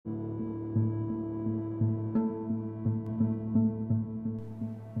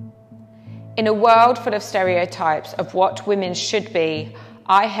In a world full of stereotypes of what women should be,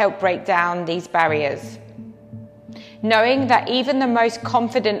 I help break down these barriers. Knowing that even the most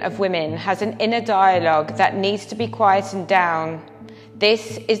confident of women has an inner dialogue that needs to be quietened down.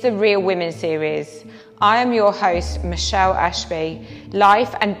 This is the Real Women series. I am your host, Michelle Ashby,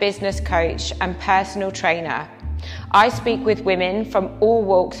 life and business coach and personal trainer. I speak with women from all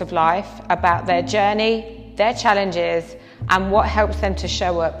walks of life about their journey, their challenges, and what helps them to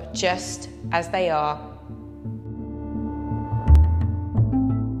show up just as they are.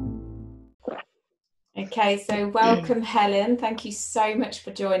 Okay, so welcome Helen. Thank you so much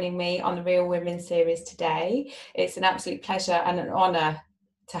for joining me on the Real Women series today. It's an absolute pleasure and an honour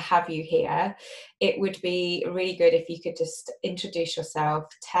to have you here. It would be really good if you could just introduce yourself,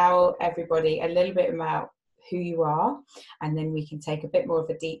 tell everybody a little bit about who you are, and then we can take a bit more of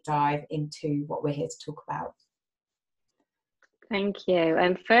a deep dive into what we're here to talk about. Thank you.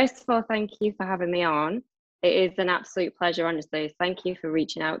 And first of all, thank you for having me on. It is an absolute pleasure, honestly. Thank you for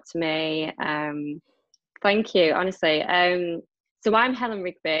reaching out to me. Thank you, honestly. So I'm Helen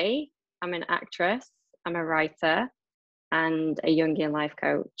Rigby. I'm an actress, I'm a writer, and a Jungian life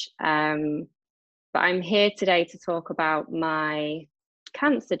coach. But I'm here today to talk about my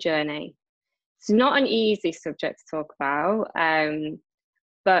cancer journey. It's not an easy subject to talk about,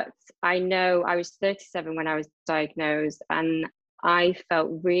 but I know I was 37 when I was diagnosed, and I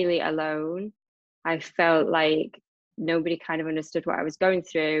felt really alone. I felt like nobody kind of understood what I was going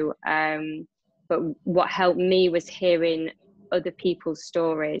through. But what helped me was hearing other people's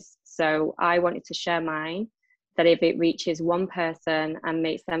stories. So I wanted to share mine, that if it reaches one person and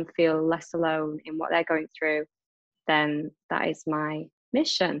makes them feel less alone in what they're going through, then that is my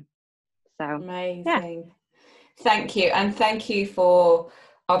mission. So amazing. Yeah. Thank you. And thank you for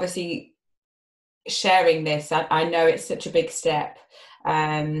obviously sharing this. I know it's such a big step,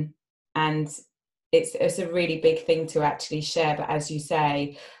 and it's a really big thing to actually share, but as you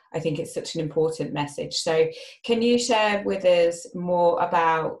say, I think it's such an important message. So can you share with us more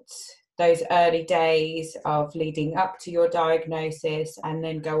about those early days of leading up to your diagnosis, and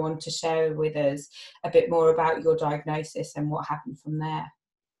then go on to share with us a bit more about your diagnosis and what happened from there?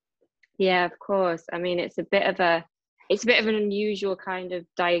 Yeah, of course. I mean, it's a bit of an unusual kind of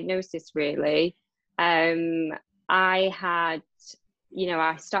diagnosis, really. I had,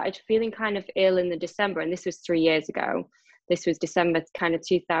 I started feeling kind of ill in the December, and this was 3 years ago. This was December kind of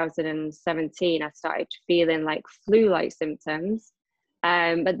 2017. I started feeling like flu-like symptoms.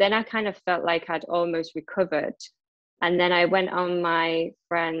 But then I kind of felt like I'd almost recovered. And then I went on my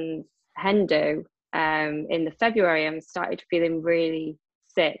friend's hen do in the February and started feeling really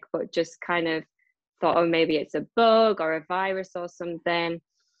sick, but just kind of thought, oh, maybe it's a bug or a virus or something.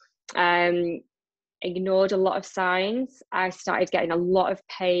 Ignored a lot of signs. I started getting a lot of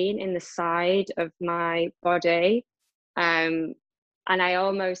pain in the side of my body. And I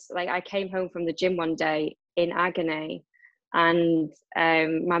almost, I came home from the gym one day in agony, and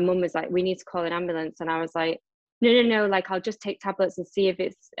my mum was like, we need to call an ambulance. And I was like, no, I'll just take tablets and see if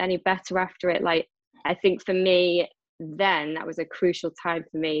it's any better after it. I think for me then, that was a crucial time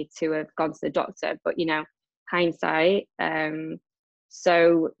for me to have gone to the doctor, but hindsight.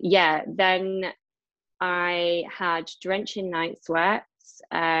 So yeah, then I had drenching night sweats.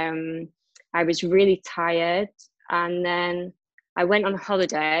 I was really tired, and then I went on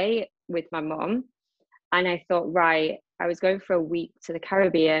holiday with my mum, and I thought, right, I was going for a week to the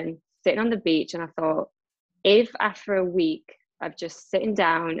Caribbean, sitting on the beach, and I thought, if after a week of just sitting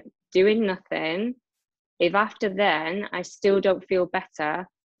down doing nothing, if after then I still don't feel better,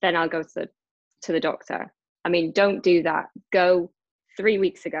 then I'll go to the doctor. I mean, don't do that. Go 3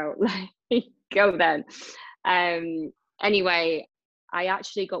 weeks ago, go then. Anyway, I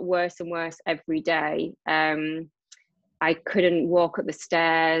actually got worse and worse every day. I couldn't walk up the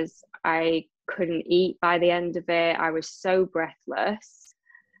stairs. I couldn't eat by the end of it. I was so breathless.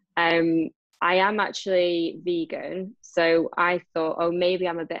 I am actually vegan, so I thought, oh, maybe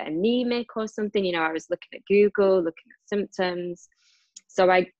I'm a bit anemic or something. I was looking at Google, looking at symptoms. So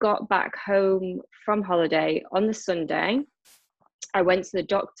I got back home from holiday on the Sunday. I went to the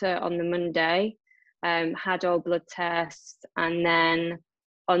doctor on the Monday, had all blood tests, and then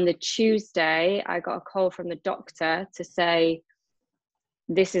on the Tuesday, I got a call from the doctor to say,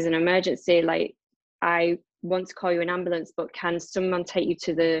 this is an emergency, I want to call you an ambulance, but can someone take you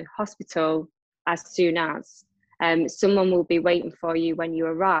to the hospital as soon as? Someone will be waiting for you when you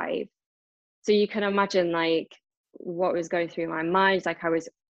arrive. So you can imagine what was going through my mind. I was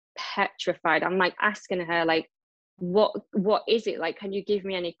petrified. I'm asking her, what is it? Can you give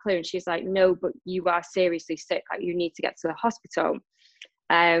me any clue? And she's like, no, but you are seriously sick. You need to get to the hospital.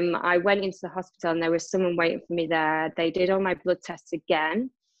 I went into the hospital and there was someone waiting for me there. They did all my blood tests again.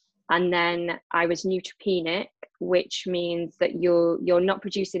 And then I was neutropenic, which means that you're not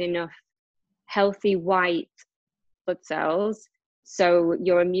producing enough healthy white blood cells. So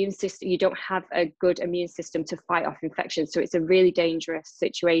your immune system, you don't have a good immune system to fight off infections. So it's a really dangerous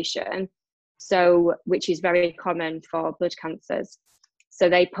situation. So, which is very common for blood cancers. So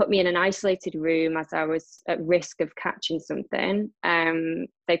they put me in an isolated room as I was at risk of catching something.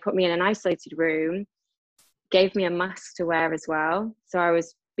 They put me in an isolated room, gave me a mask to wear as well. So I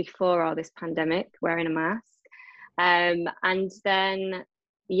was, before all this pandemic, wearing a mask. And then,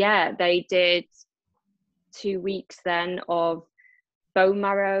 yeah, they did 2 weeks then of bone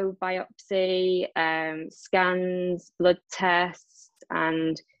marrow biopsy, scans, blood tests,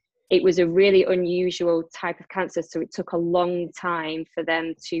 and it was a really unusual type of cancer. So it took a long time for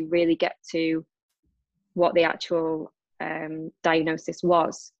them to really get to what the actual diagnosis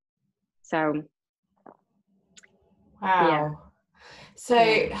was. So, wow. Yeah.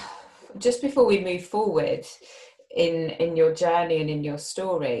 So just before we move forward in your journey and in your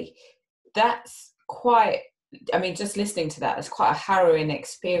story, that's quite, I mean, just listening to that, it's quite a harrowing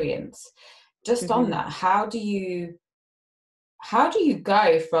experience. Just on that, how do you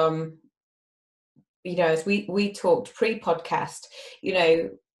go from, you know, as we talked pre-podcast, you know,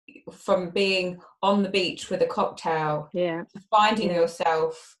 from being on the beach with a cocktail, to finding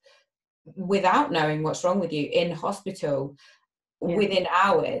yourself without knowing what's wrong with you in hospital within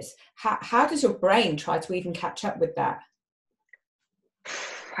hours. How does your brain try to even catch up with that?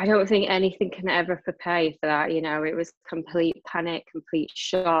 I don't think anything can ever prepare you for that. You know, it was complete panic, complete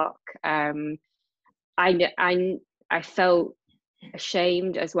shock. I felt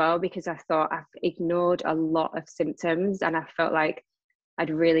ashamed as well, because I thought I've ignored a lot of symptoms and I felt like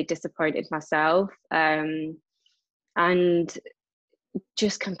I'd really disappointed myself. And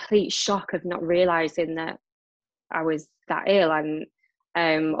just complete shock of not realizing that I was that ill.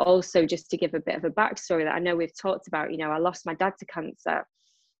 And also, just to give a bit of a backstory that I know we've talked about, you know, I lost my dad to cancer,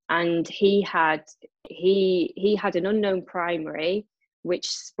 and he had an unknown primary which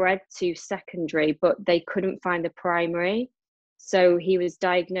spread to secondary, but they couldn't find the primary. So he was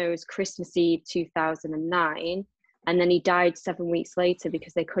diagnosed Christmas Eve 2009, and then he died 7 weeks later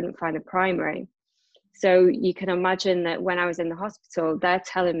because they couldn't find the primary. So you can imagine that when I was in the hospital, they're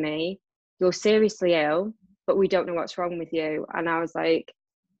telling me, you're seriously ill, but we don't know what's wrong with you. And I was like,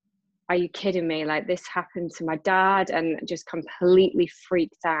 are you kidding me? Like, this happened to my dad, and just completely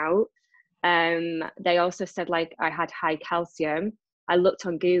freaked out. They also said, like, I had high calcium. I looked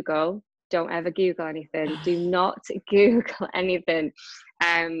on Google. Don't ever Google anything. Do not Google anything.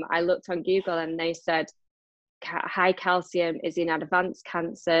 I looked on Google and they said high calcium is in advanced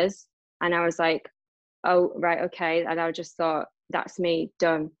cancers. And I was like, oh, right, okay. And I just thought, that's me,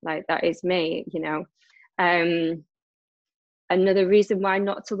 done. Like, that is me, you know. Another reason why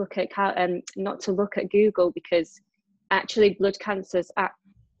not to look at Google, because actually blood cancers act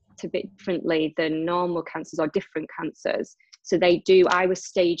a bit differently than normal cancers or different cancers. So I was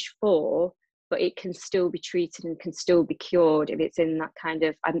stage 4, but it can still be treated and can still be cured if it's in that kind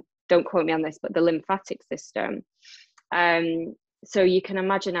of, don't quote me on this, but the lymphatic system. So you can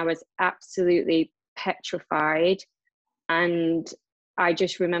imagine I was absolutely petrified. And I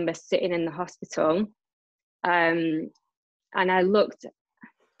just remember sitting in the hospital, and I looked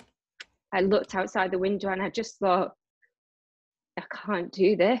outside the window and I just thought, I can't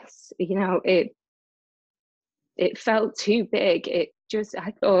do this. You know, it felt too big.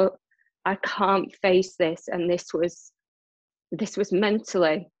 I thought, I can't face this. And this was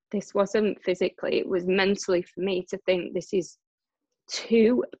mentally, this wasn't physically, it was mentally, for me to think this is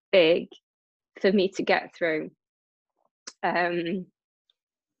too big for me to get through.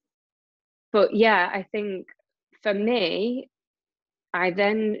 But yeah, I think for me, I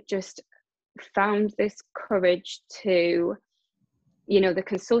then just found this courage to, you know, the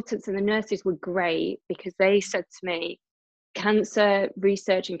consultants and the nurses were great, because they said to me, cancer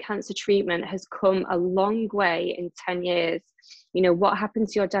research and cancer treatment has come a long way in 10 years. You know, what happened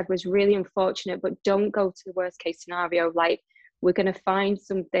to your dad was really unfortunate, but don't go to the worst case scenario. Like, we're going to find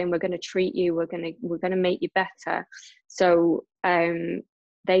something, we're going to treat you, we're going to make you better. So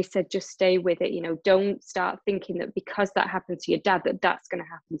they said, just stay with it. You know, don't start thinking that because that happened to your dad, that's going to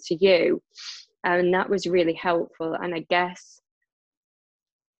happen to you. And that was really helpful. And I guess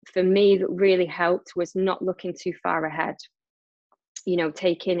for me, that really helped was not looking too far ahead, you know,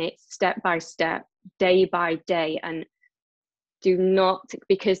 taking it step by step, day by day, and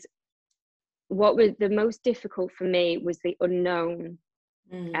because what was the most difficult for me was the unknown.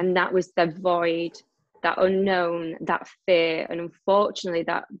 And that was the void that unknown, that fear. And unfortunately,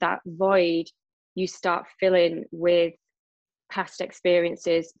 that void you start filling with past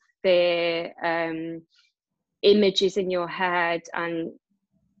experiences, fear, images in your head, and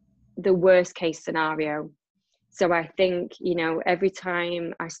the worst case scenario. So I think, you know, every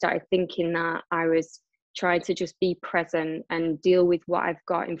time I started thinking that, I was trying to just be present and deal with what I've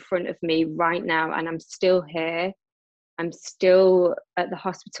got in front of me right now. And I'm still here. I'm still at the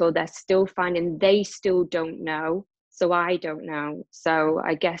hospital. They're still finding, they still don't know. So I don't know. So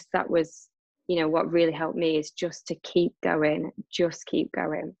I guess that was, you know, what really helped me is just to keep going, just keep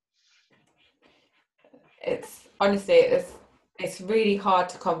going. It's honestly, it's really hard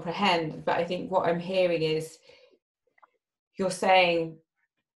to comprehend, but I think what I'm hearing is you're saying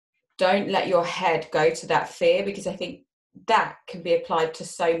don't let your head go to that fear, because I think that can be applied to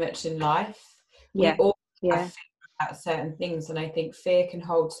so much in life. Yeah. We all have Yeah. fear about certain things, and I think fear can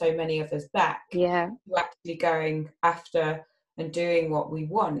hold so many of us back Yeah. to actually going after and doing what we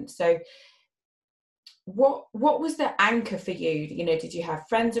want. So what was the anchor for you? You know, did you have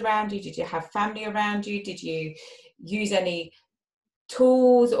friends around you? Did you have family around you? Did you use any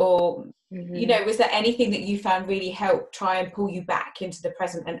tools, or you know, was there anything that you found really helped try and pull you back into the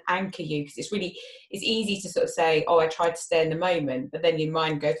present and anchor you? Because it's easy to sort of say, oh, I tried to stay in the moment, but then your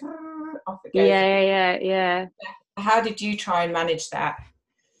mind goes off it goes. Yeah. How did you try and manage that?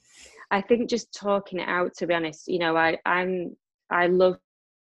 I think just talking it out, to be honest. You know, I love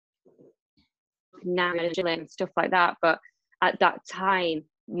now and stuff like that, but at that time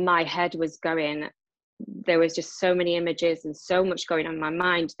my head was going, there was just so many images and so much going on in my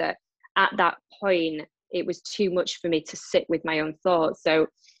mind that at that point it was too much for me to sit with my own thoughts. So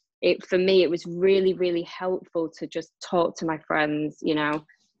for me, it was really, really helpful to just talk to my friends. You know,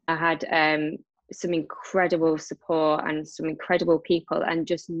 I had some incredible support and some incredible people, and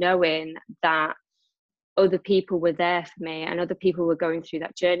just knowing that other people were there for me and other people were going through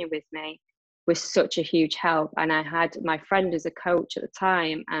that journey with me was such a huge help. And I had my friend as a coach at the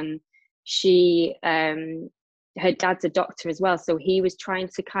time, and she her dad's a doctor as well, so he was trying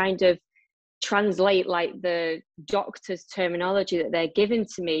to kind of translate like the doctor's terminology that they're giving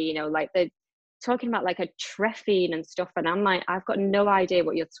to me, you know, like they're talking about like a trephine and stuff, and I'm like, I've got no idea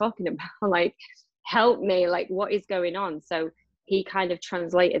what you're talking about. Like, help me, like what is going on? So he kind of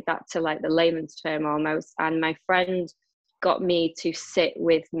translated that to like the layman's term almost, and my friend got me to sit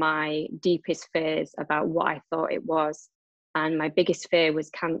with my deepest fears about what I thought it was. And my biggest fear was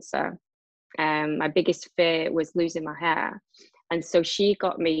cancer. My biggest fear was losing my hair. And so she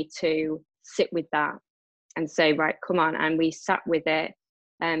got me to sit with that and say, right, come on. And we sat with it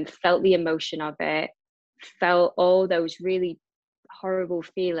and felt the emotion of it, felt all those really horrible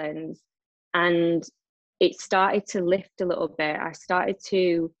feelings. And it started to lift a little bit. I started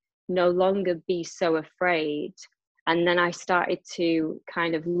to no longer be so afraid. And then I started to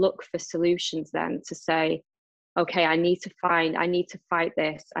kind of look for solutions then to say, okay, I need to fight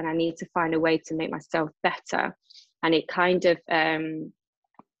this, and I need to find a way to make myself better. And it kind of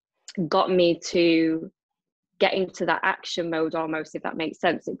got me to get into that action mode almost, if that makes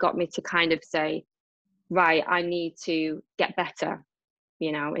sense. It got me to kind of say, right, I need to get better,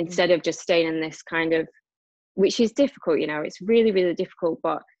 you know, instead of just staying in this kind of, which is difficult, you know, it's really, really difficult.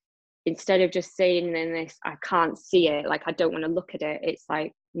 But instead of just saying in this, I can't see it, like I don't want to look at it, it's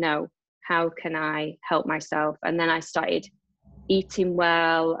like, no, how can I help myself? And then I started eating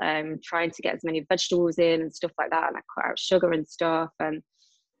well, trying to get as many vegetables in and stuff like that, and I cut out sugar and stuff, and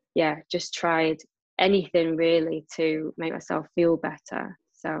yeah, just tried anything really to make myself feel better.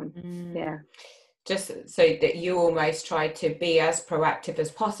 So yeah. Just so that you almost try to be as proactive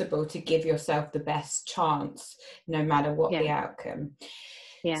as possible to give yourself the best chance, no matter what the outcome.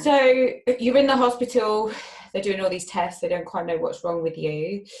 Yeah. So you're in the hospital, they're doing all these tests, they don't quite know what's wrong with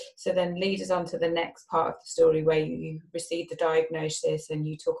you. So then lead us on to the next part of the story where you receive the diagnosis and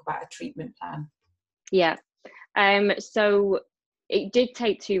you talk about a treatment plan. Yeah. So it did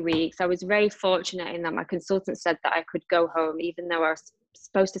take 2 weeks. I was very fortunate in that my consultant said that I could go home, even though I was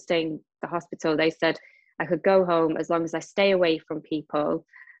supposed to stay in the hospital. They said I could go home as long as I stay away from people,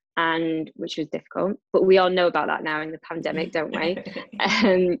 and which was difficult, but we all know about that now in the pandemic, don't we?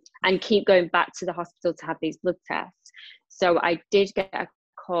 And keep going back to the hospital to have these blood tests. So I did get a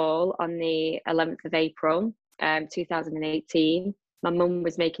call on the 11th of April, 2018. My mum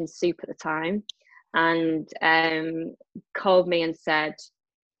was making soup at the time, and called me and said,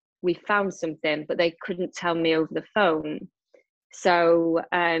 we found something, but they couldn't tell me over the phone. So,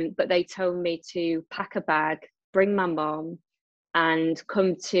 but they told me to pack a bag, bring my mom, and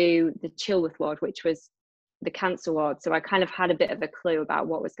come to the Chilworth ward, which was the cancer ward, so I kind of had a bit of a clue about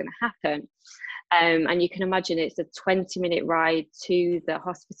what was going to happen. And you can imagine it's a 20-minute ride to the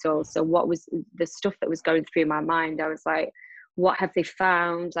hospital. So what was the stuff that was going through my mind? I was like, what have they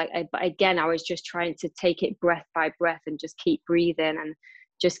found? Like, but again, I was just trying to take it breath by breath and just keep breathing and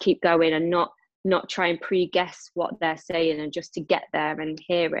just keep going, and not try and pre-guess what they're saying, and just to get there and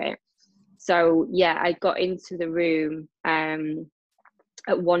hear it. So yeah, I got into the room at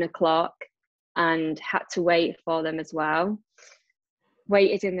 1 o'clock and had to wait for them as well.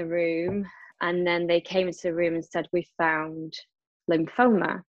 Waited in the room, and then they came into the room and said, we found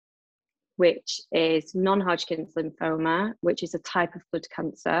lymphoma, which is non-Hodgkin's lymphoma, which is a type of blood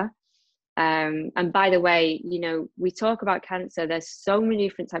cancer. And by the way, you know, we talk about cancer, there's so many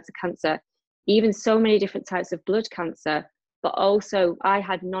different types of cancer, even so many different types of blood cancer, but also I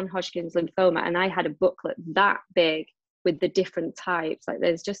had non-Hodgkin's lymphoma, and I had a booklet that big with the different types. Like,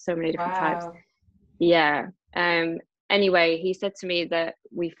 there's just so many different types. Yeah. Anyway, he said to me that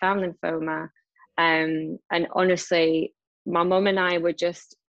we found lymphoma, and honestly, my mum and I were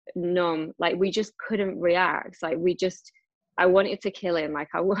just numb. Like, we just couldn't react. Like, I wanted to kill him. Like,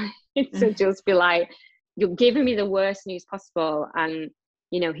 I wanted to just be like, you're giving me the worst news possible, and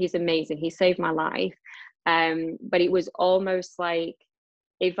you know, he's amazing, he saved my life. But it was almost like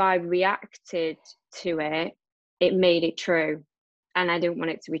if I reacted to it, it made it true, and I didn't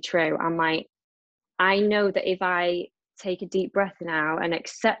want it to be true. I'm like, I know that if I take a deep breath now and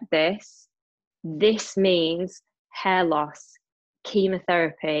accept this means hair loss,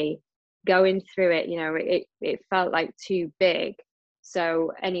 chemotherapy, going through it. You know, it felt like too big.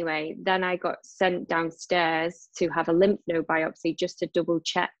 So anyway, then I got sent downstairs to have a lymph node biopsy, just to double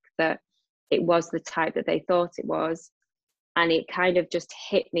check that it was the type that they thought it was. And it kind of just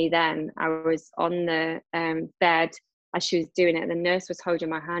hit me then. I was on the bed as she was doing it, and the nurse was holding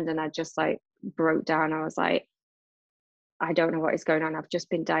my hand, and I just like broke down. I was like, I don't know what is going on. I've just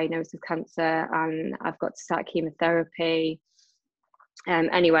been diagnosed with cancer, and I've got to start chemotherapy.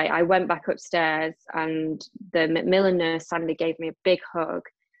 Anyway, I went back upstairs, and the Macmillan nurse suddenly gave me a big hug,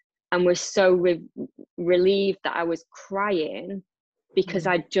 and was so relieved that I was crying, because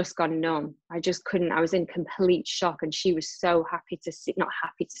I'd just gone numb. I just couldn't. I was in complete shock, and she was so happy to see, not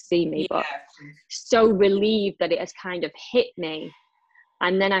happy to see me, but so relieved that it has kind of hit me.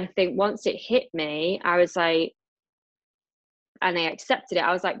 And then I think once it hit me, I was like, and I accepted it.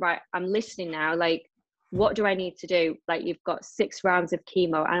 I was like, right, I'm listening now. Like, what do I need to do? Like, you've got 6 rounds of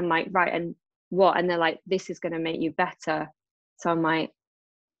chemo. And I'm like, right, and what? And they're like, this is going to make you better. So I'm like,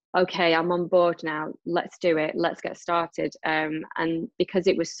 okay, I'm on board now. Let's do it. Let's get started. And because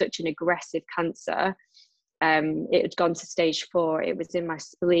it was such an aggressive cancer, it had gone to stage 4. It was in my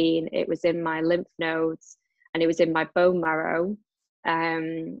spleen, it was in my lymph nodes, and it was in my bone marrow.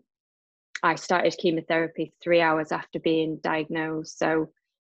 I started chemotherapy 3 hours after being diagnosed. So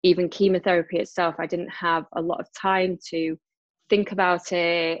even chemotherapy itself, I didn't have a lot of time to think about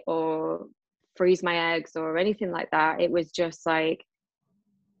it or freeze my eggs or anything like that. It was just like,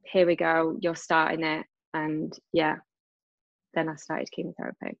 here we go, you're starting it. And yeah, then I started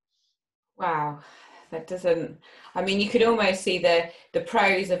chemotherapy. Wow. That doesn't, I mean, you could almost see the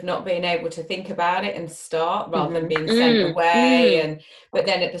pros of not being able to think about it and start, rather than being sent away. And but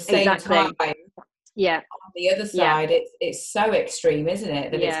then at the same time, yeah, on the other side, it's so extreme, isn't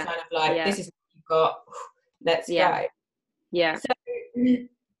it? That it's kind of like, this is what you've got, let's go. Yeah. So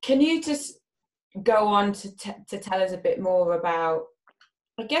can you just go on to tell us a bit more about,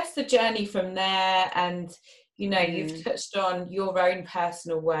 I guess, the journey from there? And you know, you've touched on your own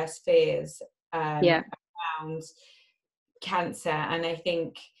personal worst fears around cancer, and I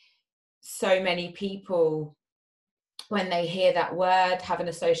think so many people, when they hear that word, have an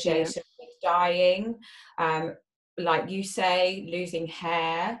association with dying, like you say, losing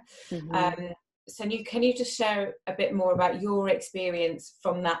hair. So can you just share a bit more about your experience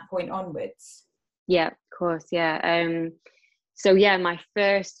from that point onwards? Yeah, of course. So my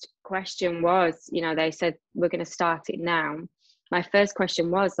first question was, you know, they said, we're going to start it now. My first question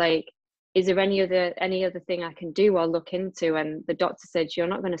was like, is there any other thing I can do or look into? And the doctor said, you're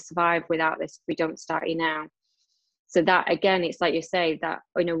not going to survive without this if we don't start you now. So that, again, it's like you say, that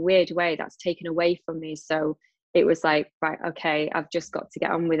in a weird way, that's taken away from me. So it was like, right, okay, I've just got to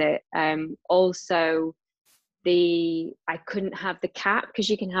get on with it. Also, I couldn't have the cap, because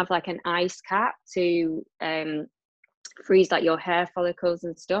you can have like an ice cap to freeze like your hair follicles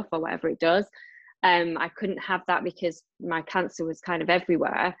and stuff, or whatever it does. I couldn't have that because my cancer was kind of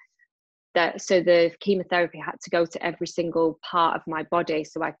everywhere. So the chemotherapy had to go to every single part of my body,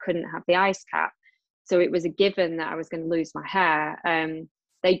 so I couldn't have the ice cap. So it was a given that I was going to lose my hair.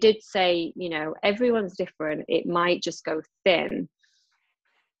 they did say, you know, everyone's different. It might just go thin.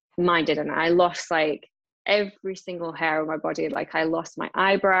 Mine didn't. I lost like every single hair on my body. Like I lost my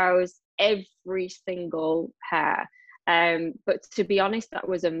eyebrows, every single hair. But to be honest, that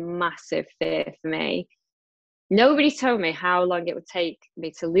was a massive fear for me. Nobody told me how long it would take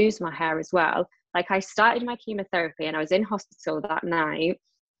me to lose my hair as well. Like I started my chemotherapy and I was in hospital that night.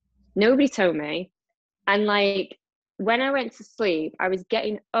 Nobody told me. And like when I went to sleep, I was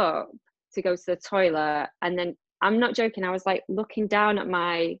getting up to go to the toilet. And then I'm not joking, I was like looking down at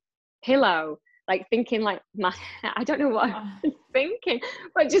my pillow, like thinking like I don't know what I was thinking,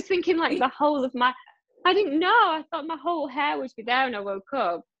 but just thinking like the whole of my, I didn't know. I thought my whole hair would be there when I woke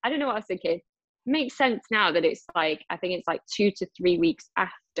up. I don't know what I was thinking. It makes sense now that it's like, I think it's like 2 to 3 weeks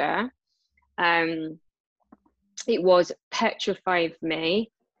after. It was petrifying for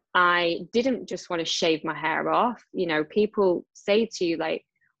me. I didn't just want to shave my hair off. You know, people say to you like,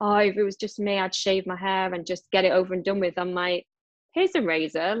 oh, if it was just me, I'd shave my hair and just get it over and done with. I'm like, here's a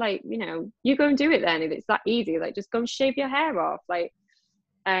razor, like, you know, you go and do it then if it's that easy. Like, just go and shave your hair off. Like,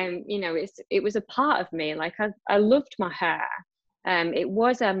 you know, it was a part of me. Like I loved my hair. It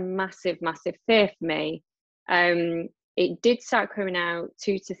was a massive fear for me. It did start coming out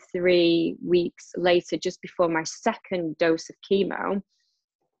 2 to 3 weeks later, just before my second dose of chemo.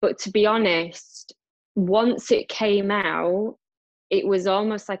 But to be honest, once it came out, it was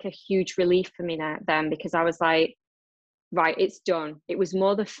almost like a huge relief for me then, because I was like, right, it's done. It was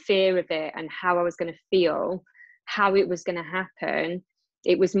more the fear of it and how I was going to feel, how it was going to happen.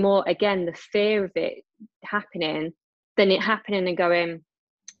 It was more, again, the fear of it happening than it happening and going,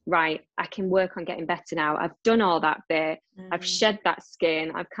 right, I can work on getting better now. I've done all that bit. I've shed that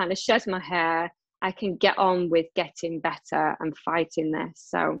skin. I've kind of shed my hair. I can get on with getting better and fighting this.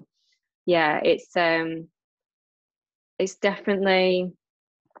 So yeah, it's definitely,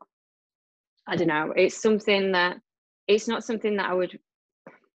 I don't know, it's not something that I would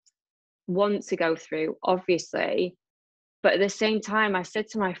want to go through, obviously. But at the same time, I said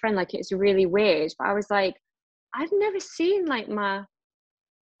to my friend, like, it's really weird. But I was like, I've never seen like my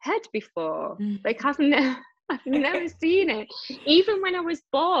head before. Like I've never seen it. Even when I was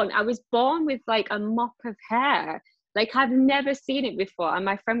born with like a mop of hair. Like I've never seen it before. And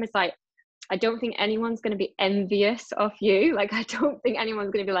my friend was like, I don't think anyone's going to be envious of you. Like I don't think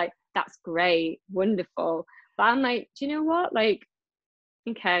anyone's going to be like, that's great, wonderful. But I'm like, do you know what? Like,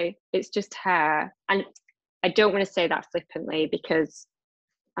 okay, it's just hair. And I don't want to say that flippantly because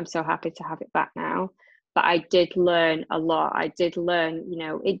I'm so happy to have it back now. But I did learn a lot. I did learn, you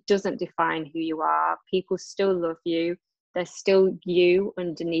know, it doesn't define who you are. People still love you. There's still you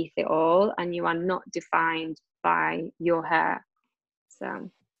underneath it all, and you are not defined by your hair.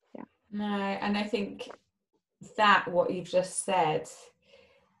 So, yeah. No, and I think that what you've just said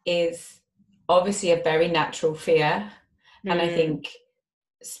is obviously a very natural fear. And I think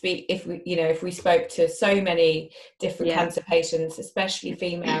if we spoke to so many different cancer patients, especially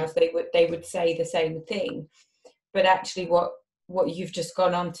females, they would say the same thing. But actually what you've just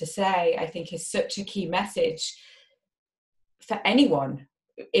gone on to say, I think, is such a key message for anyone,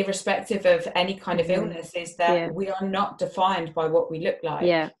 irrespective of any kind of illness, is that we are not defined by what we look like.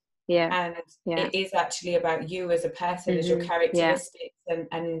 And it is actually about you as a person, as your characteristics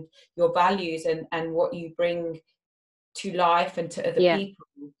and your values and what you bring to life and to other people.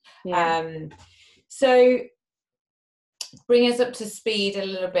 So bring us up to speed a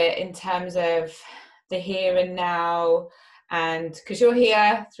little bit in terms of the here and now, and because you're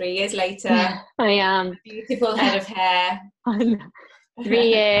here 3 years later. I am. Beautiful head of hair. 3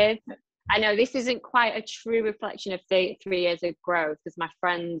 years. I know this isn't quite a true reflection of the 3 years of growth, because my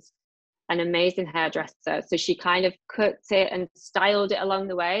friend's an amazing hairdresser, so she kind of cut it and styled it along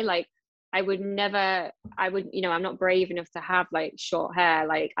the way. Like I would, you know, I'm not brave enough to have like short hair.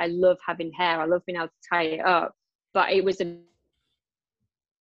 Like I love having hair. I love being able to tie it up. But it was an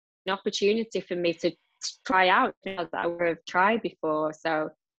opportunity for me to try out things that I would have tried before. So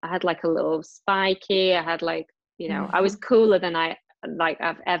I had like a little spiky. I had like, you know, I was cooler than I've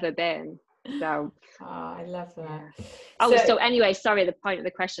ever been. So I love that. So anyway, sorry, the point of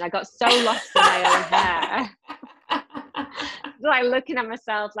the question, I got so lost in my own hair. Like looking at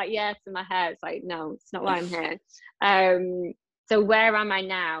myself like, yes, in my hair, it's like, no, it's not why I'm here. So where am I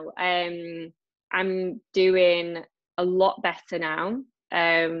now? I'm doing a lot better now.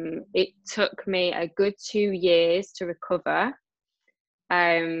 It took me a good 2 years to recover.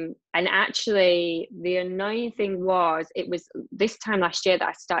 And actually the annoying thing was, it was this time last year that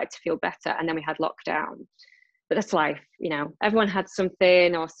I started to feel better, and then we had lockdown. But that's life, you know, everyone had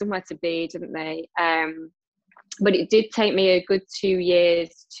something or somewhere to be, didn't they? But it did take me a good 2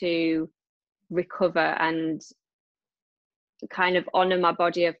 years to recover and kind of honor my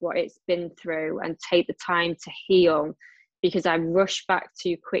body of what it's been through and take the time to heal, because I rushed back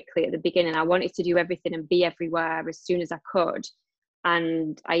too quickly at the beginning. I wanted to do everything and be everywhere as soon as I could,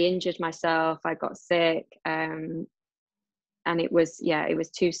 and I injured myself. I got sick, and it was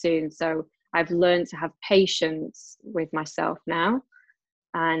too soon. So I've learned to have patience with myself now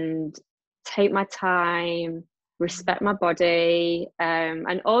and take my time, respect my body,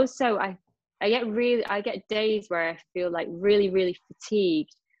 and also I get days where I feel like really, really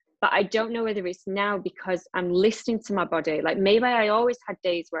fatigued, but I don't know whether it's now because I'm listening to my body. Like maybe I always had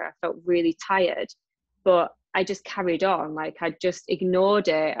days where I felt really tired, but I just carried on. Like I just ignored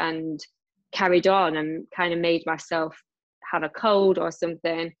it and carried on and kind of made myself have a cold or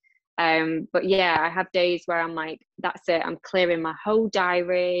something. But yeah, I have days where I'm like, that's it. I'm clearing my whole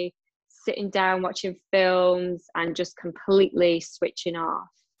diary, sitting down, watching films, and just completely switching off.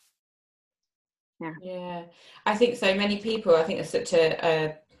 Yeah, I think so many people, I think it's such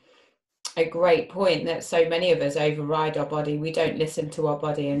a great point that so many of us override our body. We don't listen to our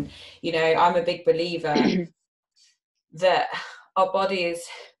body. And, you know, I'm a big believer that our body is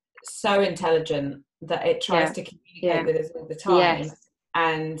so intelligent that it tries to communicate with us all the time. Yes.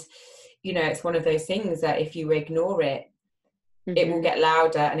 And, you know, it's one of those things that if you ignore it, it will get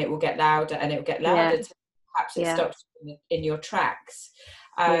louder and it will get louder and it will get louder to perhaps it stops in your tracks.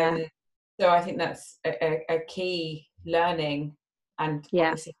 So I think that's a key learning, and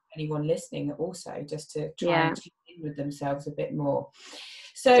obviously anyone listening also, just to try and tune in with themselves a bit more.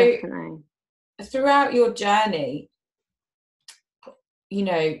 So definitely. Throughout your journey, you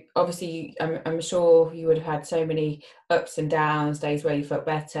know, obviously I'm sure you would have had so many ups and downs, days where you felt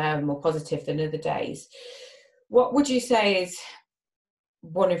better and more positive than other days. What would you say is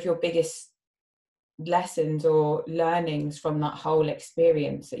one of your biggest lessons or learnings from that whole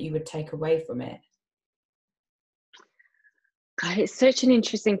experience that you would take away from it? God, it's such an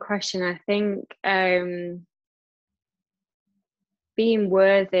interesting question. I think being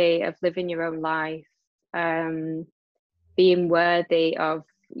worthy of living your own life, being worthy of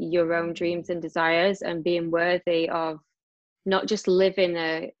your own dreams and desires, and being worthy of not just living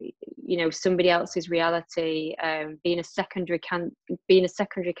somebody else's reality, being a secondary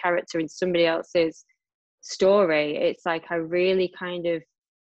character in somebody else's story. It's like I really kind of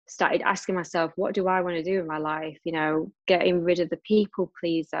started asking myself, what do I want to do in my life? You know, getting rid of the people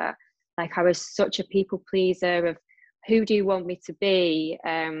pleaser. Like I was such a people pleaser of who do you want me to be?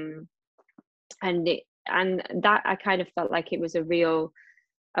 And that I kind of felt like it was a real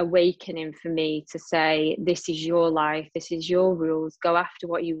awakening for me to say, this is your life, this is your rules, go after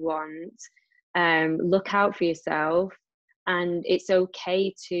what you want, look out for yourself, and it's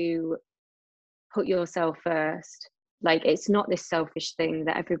okay to put yourself first. Like it's not this selfish thing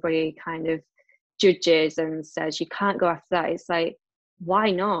that everybody kind of judges and says you can't go after that. It's like,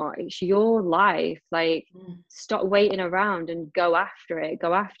 why not? It's your life. Like stop waiting around and go after it,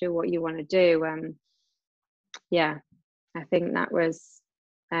 go after what you want to do. I think that was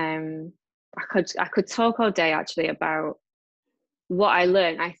I could talk all day actually about what I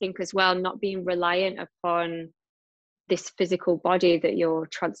learned. I think as well, not being reliant upon this physical body that you're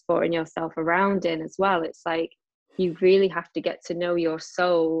transporting yourself around in as well. It's like you really have to get to know your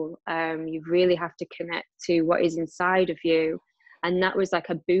soul. You really have to connect to what is inside of you. And that was like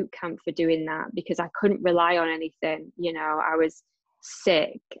a boot camp for doing that, because I couldn't rely on anything. You know, I was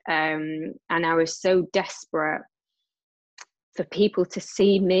sick, and I was so desperate for people to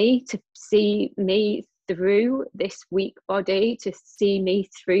see me through this weak body, to see me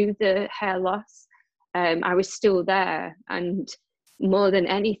through the hair loss. I was still there, and more than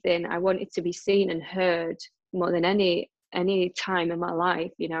anything, I wanted to be seen and heard more than any time in my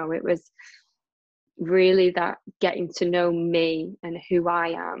life. You know, it was really that getting to know me and who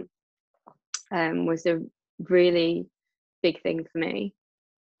I am was a really big thing for me.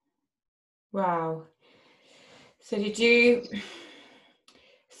 Wow. So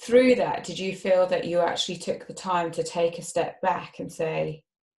through that, did you feel that you actually took the time to take a step back and say,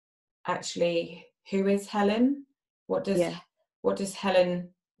 actually, who is Helen? What does Helen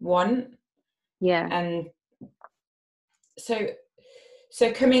want? Yeah. And so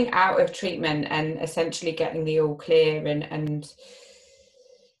coming out of treatment and essentially getting the all clear and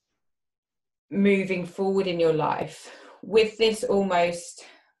moving forward in your life with this almost,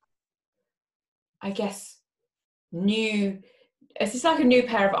 I guess, it's just like a new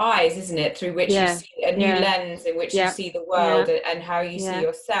pair of eyes, isn't it? Through which you see a new lens in which you see the world and how you see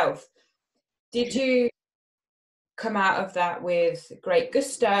yourself. Did you come out of that with great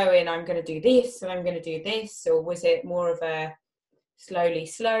gusto and I'm going to do this and I'm going to do this, or was it more of a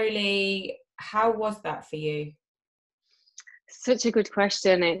slowly? How was that for you? Such a good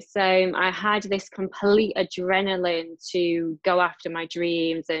question. It's I had this complete adrenaline to go after my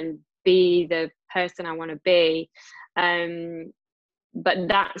dreams and be the person I want to be. But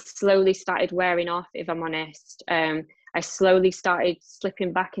that slowly started wearing off, if I'm honest. I slowly started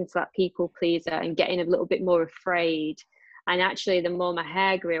slipping back into that people pleaser and getting a little bit more afraid. And actually, the more my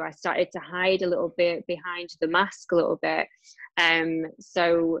hair grew, I started to hide a little bit behind the mask a little bit.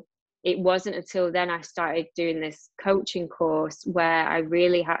 So it wasn't until then I started doing this coaching course where I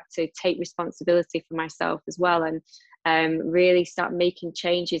really had to take responsibility for myself as well, and really start making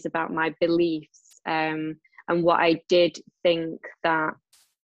changes about my beliefs, and what I did think that,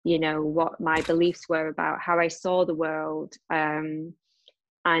 you know, what my beliefs were about how I saw the world, and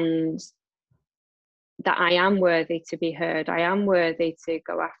that I am worthy to be heard. I am worthy to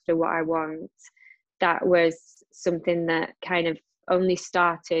go after what I want. That was something that kind of only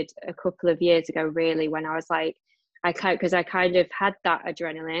started a couple of years ago, really, when I was like, because I kind of had that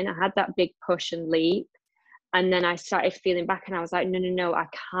adrenaline, I had that big push and leap. And then I started feeling back and I was like, no, I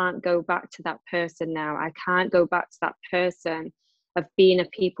can't go back to that person now. I can't go back to that person of being a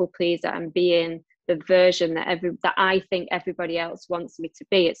people pleaser and being the version that I think everybody else wants me to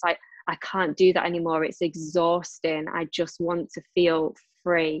be. It's like, I can't do that anymore. It's exhausting. I just want to feel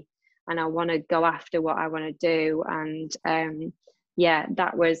free and I want to go after what I want to do. And yeah,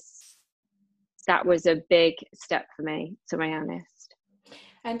 that was a big step for me, to be honest.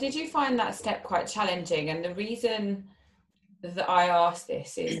 And did you find that step quite challenging? And the reason that I ask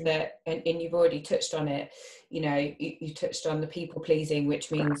this is that, and you've already touched on it, you know, you touched on the people pleasing,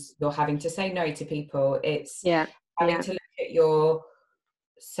 which means you're having to say no to people. It's having to look at your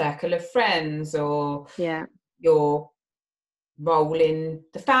circle of friends, or your role in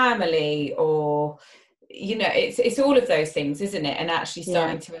the family, or, you know, it's all of those things, isn't it? And actually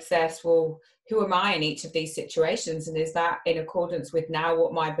starting to assess, well, who am I in each of these situations, and is that in accordance with now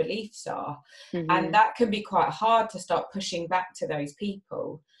what my beliefs are? And that can be quite hard to start pushing back to those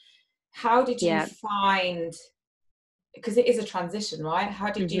people. How did you find, because it is a transition, right?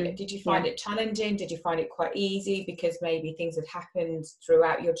 How did you find it challenging? Did you find it quite easy because maybe things had happened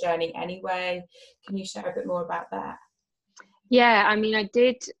throughout your journey anyway? Can you share a bit more about that? Yeah, I mean, I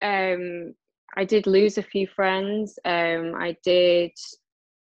did lose a few friends. I did,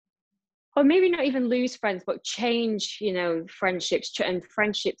 or maybe not even lose friends, but change, you know, friendships, and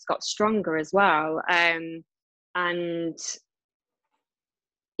friendships got stronger as well. And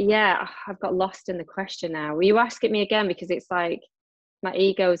yeah, I've got lost in the question now. Will you ask it me again? Because it's like my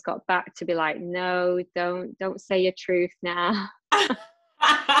ego's got back to be like, no, don't say your truth now.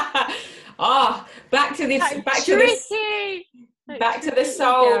 Back to this, back to the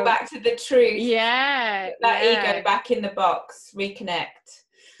soul, ego. Back to the truth. That ego back in the box, reconnect.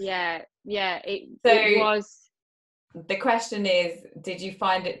 It was. The question is, did you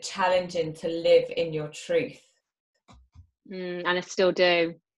find it challenging to live in your truth? And I still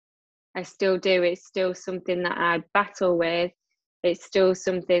do. It's still something that I battle with. It's still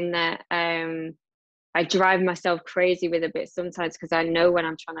something that I drive myself crazy with a bit sometimes, because I know when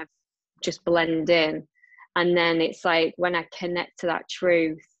I'm trying to just blend in, and then it's like when I connect to that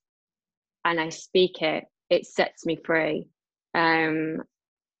truth and I speak it, it sets me free. And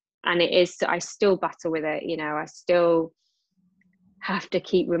I still battle with it, you know. I still have to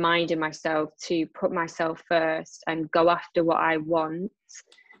keep reminding myself to put myself first and go after what I want.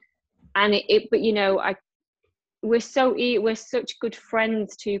 And but you know, we're such good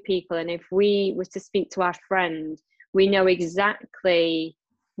friends to people, and if we were to speak to our friend, we know exactly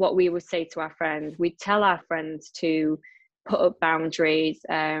what we would say to our friend. We tell our friends to put up boundaries,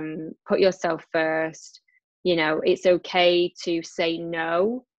 put yourself first. You know, it's okay to say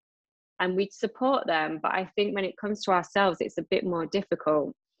no, and we'd support them. But I think when it comes to ourselves, it's a bit more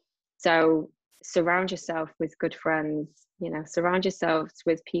difficult. So surround yourself with good friends, you know, surround yourselves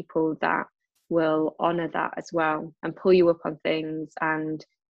with people that will honor that as well, and pull you up on things and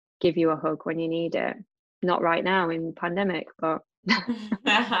give you a hug when you need it. Not right now in the pandemic, but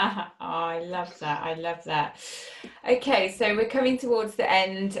I love that. Okay, so we're coming towards the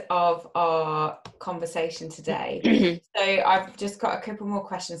end of our conversation today. So I've just got a couple more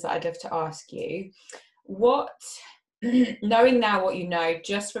questions that I'd love to ask you. What, knowing now what you know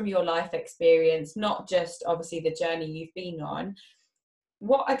just from your life experience, not just obviously the journey you've been on,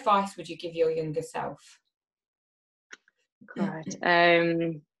 what advice would you give your younger self? God,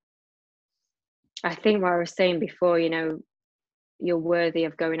 I think what I was saying before, you know, you're worthy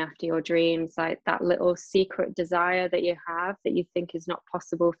of going after your dreams. Like that little secret desire that you have that you think is not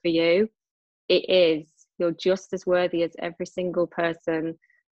possible for you, it is. You're just as worthy as every single person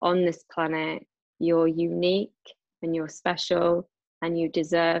on this planet. You're unique and you're special, and you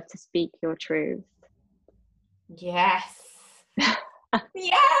deserve to speak your truth. Yes.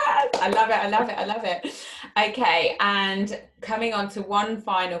 Yes, I love it. I love it. I love it. Okay, and coming on to one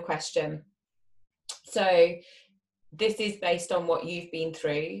final question. So this is based on what you've been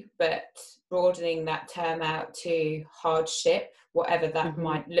through, but broadening that term out to hardship, whatever that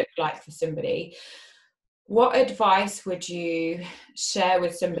might look like for somebody. What advice would you share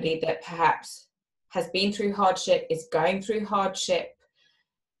with somebody that perhaps has been through hardship, is going through hardship,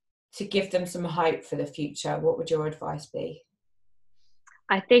 to give them some hope for the future? What would your advice be?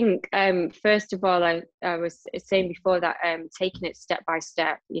 I think, first of all, I was saying before that taking it step by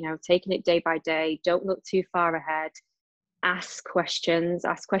step, taking it day by day, don't look too far ahead, ask questions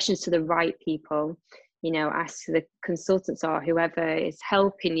to the right people, ask the consultants or whoever is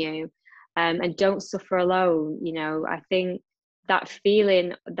helping you, and don't suffer alone. I think that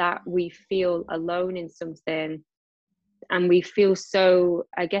feeling that we feel alone in something and we feel so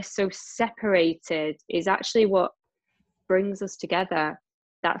separated is actually what brings us together.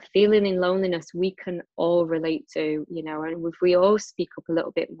 That feeling in loneliness we can all relate to, and if we all speak up a little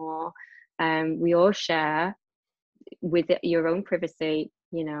bit more, we all share with your own privacy,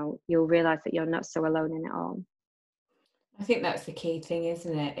 you'll realize that you're not so alone in it all. I think that's the key thing,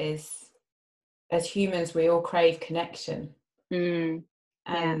 isn't it? Is as humans, we all crave connection. And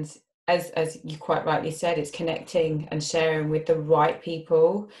as you quite rightly said, it's connecting and sharing with the right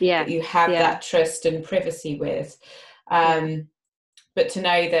people that you have that trust and privacy with. But to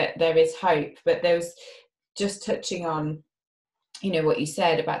know that there is hope. But there was just touching on, what you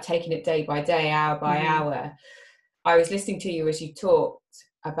said about taking it day by day, hour by hour. I was listening to you as you talked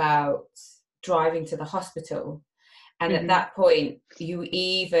about driving to the hospital. And at that point, you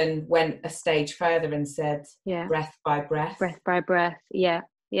even went a stage further and said, breath by breath. Breath by breath, yeah.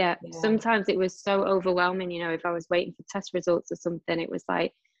 Sometimes it was so overwhelming, if I was waiting for test results or something, it was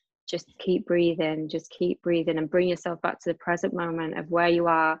like, just keep breathing and bring yourself back to the present moment of where you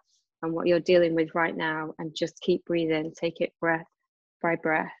are and what you're dealing with right now, and just keep breathing, take it breath by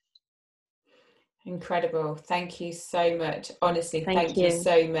breath. Incredible. Thank you so much. Honestly, thank you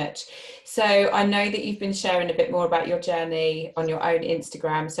so much. So I know that you've been sharing a bit more about your journey on your own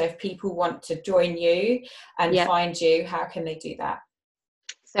Instagram. So if people want to join you and find you, how can they do that?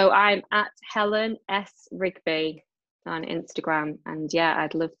 So I'm at Helen S. Rigby on Instagram, and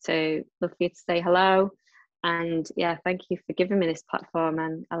I'd love for you to say hello, and thank you for giving me this platform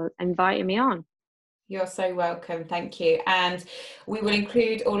and inviting me on. You're so welcome. Thank you. And we will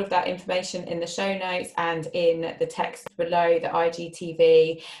include all of that information in the show notes and in the text below, the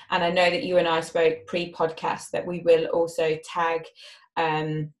IGTV. And I know that you and I spoke pre-podcast that we will also tag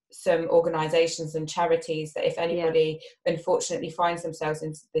some organisations and charities that if anybody unfortunately finds themselves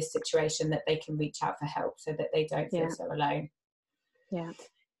in this situation, that they can reach out for help so that they don't feel so alone.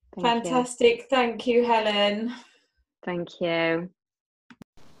 Fantastic. Thank you, Helen. Thank you.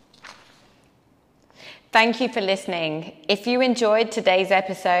 Thank you for listening. If you enjoyed today's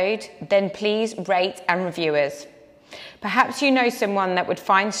episode, then please rate and review us. Perhaps you know someone that would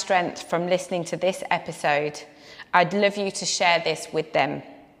find strength from listening to this episode. I'd love you to share this with them.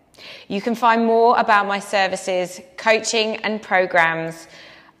 You can find more about my services, coaching and programs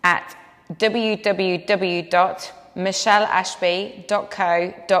at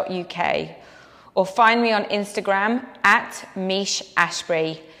www.michelleashby.co.uk or find me on Instagram at Mish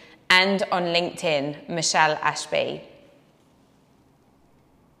Ashby and on LinkedIn, Michelle Ashby.